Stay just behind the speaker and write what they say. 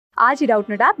आज ही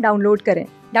Doubtnut app download करें।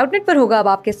 Doubtnut पर होगा अब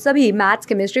आपके सभी मैथ्स,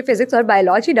 केमिस्ट्री, फिजिक्स और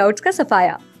बायोलॉजी डाउट्स का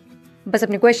सफाया। बस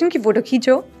अपने क्वेश्चन की फोटो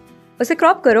खींचो, उसे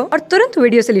क्रॉप करो और तुरंत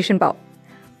वीडियो सोल्यूशन पाओ।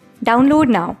 Download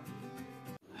now.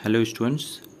 Hello students,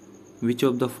 which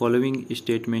of the following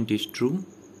statement is true?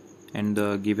 And the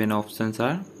given options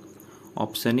are: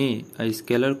 option A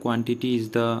scalar quantity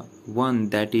is the one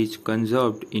that is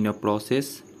conserved in a process.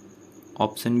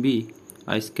 Option B,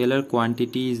 a scalar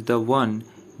quantity is the one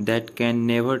that can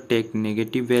never take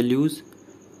negative values.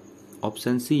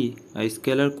 Option C, a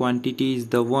scalar quantity is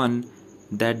the one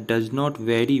that does not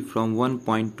vary from one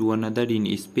point to another in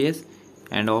space.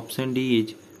 And option D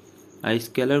is a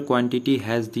scalar quantity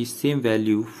has the same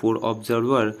value for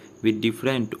observer with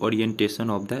different orientation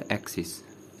of the axis.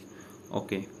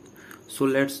 Okay, so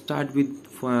let's start with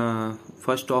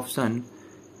first option,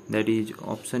 that is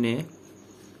option A.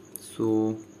 So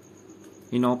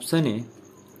in option A,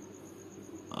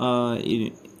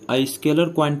 a scalar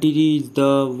quantity is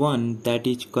the one that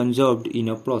is conserved in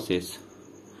a process.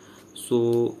 So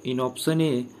in option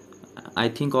A, I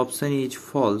think option A is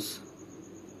false.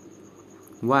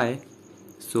 Why?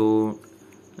 So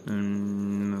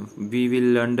we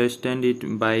will understand it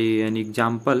by an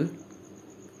example.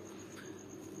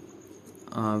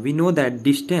 We know that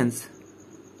distance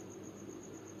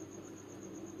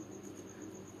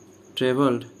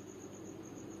traveled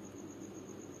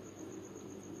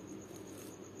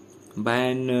by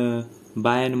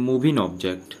an moving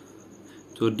object.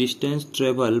 So distance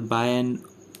traveled by an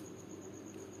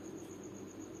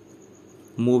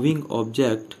moving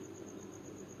object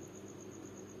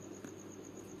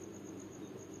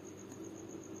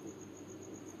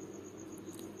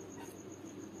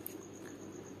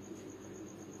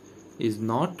is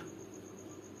not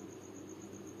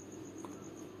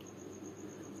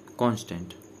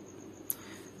constant.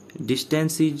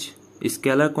 Distance is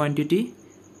scalar quantity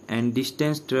and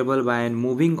distance traveled by a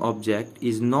moving object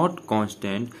is not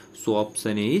constant, so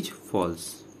option A is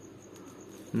false.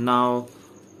 Now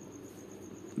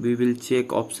we will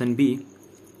check option B.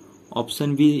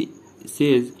 Option B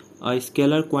says a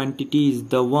scalar quantity is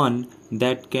the one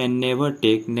that can never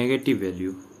take negative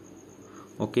value.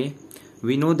 Okay,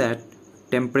 we know that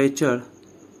temperature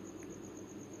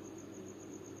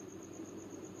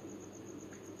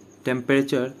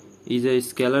is a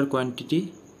scalar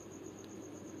quantity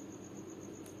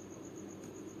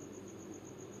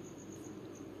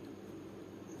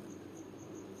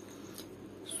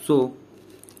so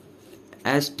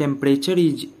as temperature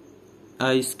is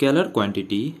a scalar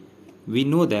quantity, we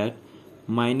know that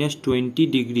minus 20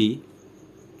 degree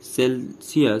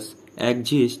Celsius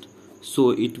exists, so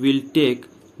it will take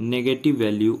negative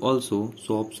value also,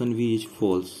 so option B is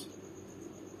false.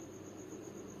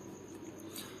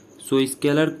 So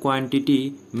scalar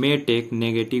quantity may take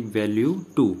negative value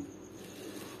too.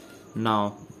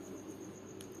 Now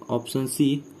option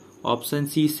C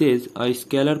says a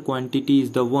scalar quantity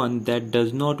is the one that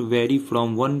does not vary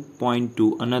from one point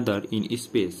to another in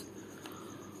space.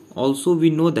 Also we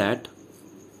know that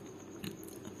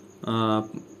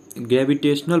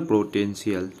gravitational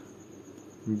potential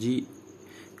is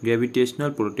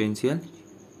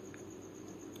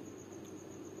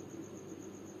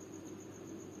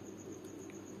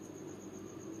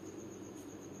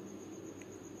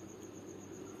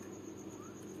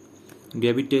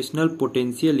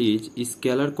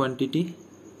scalar quantity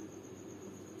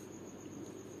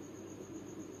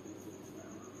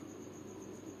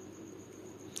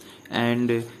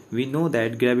and we know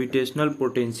that gravitational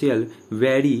potential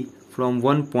vary from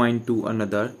one point to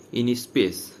another in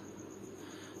space.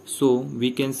 So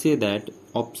we can say that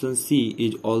option C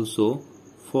is also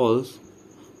false.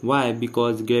 Why?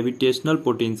 Because gravitational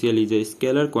potential is a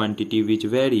scalar quantity which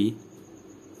vary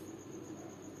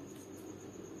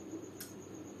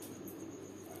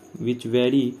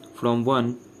from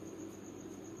one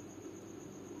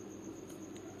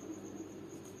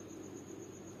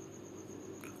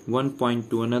point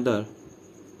to another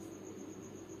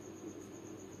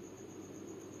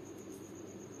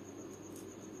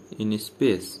in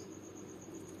space.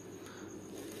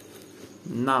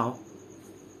 Now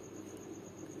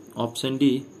option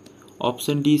D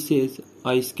says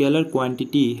a scalar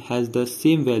quantity has the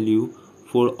same value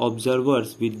for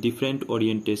observers with different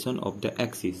orientation of the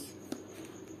axis.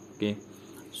 Okay,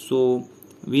 so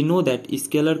we know that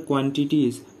scalar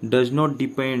quantities does not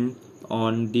depend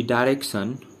on the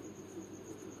direction,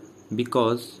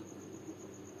 because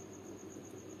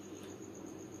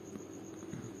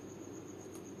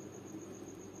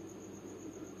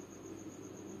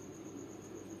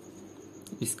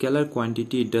scalar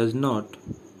quantity does not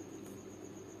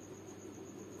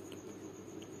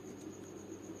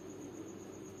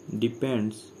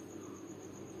depends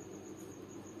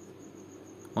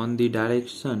on the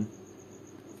direction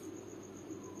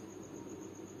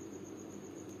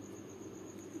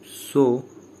so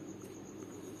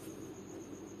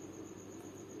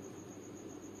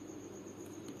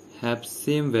have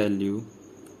same value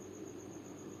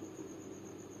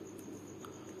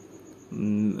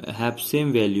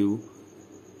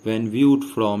when viewed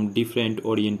from different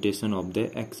orientation of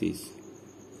the axis.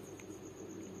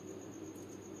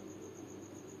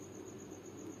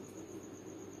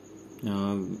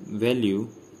 Value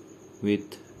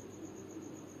with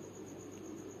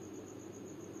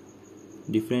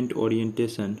different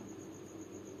orientation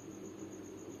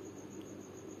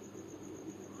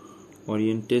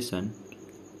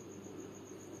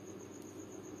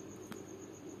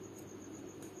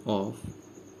of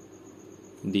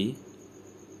the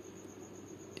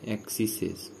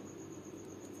axes.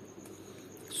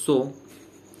 So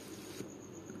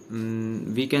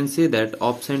we can say that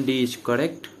option D is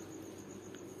correct.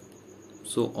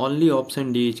 So only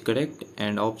option D is correct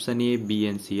and option A, B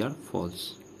and C are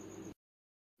false.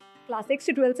 Class 6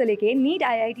 से 12 से लेके NEET,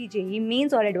 IIT, JEE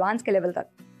mains और advance के level तक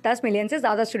 10 million से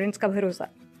ज्यादा students का भरोसा।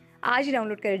 आज ही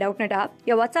डाउनलोड करें डाउटनेट ऐप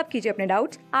या व्हाट्सएप कीजिए अपने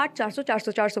डाउट्स 8400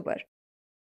 400 400 पर।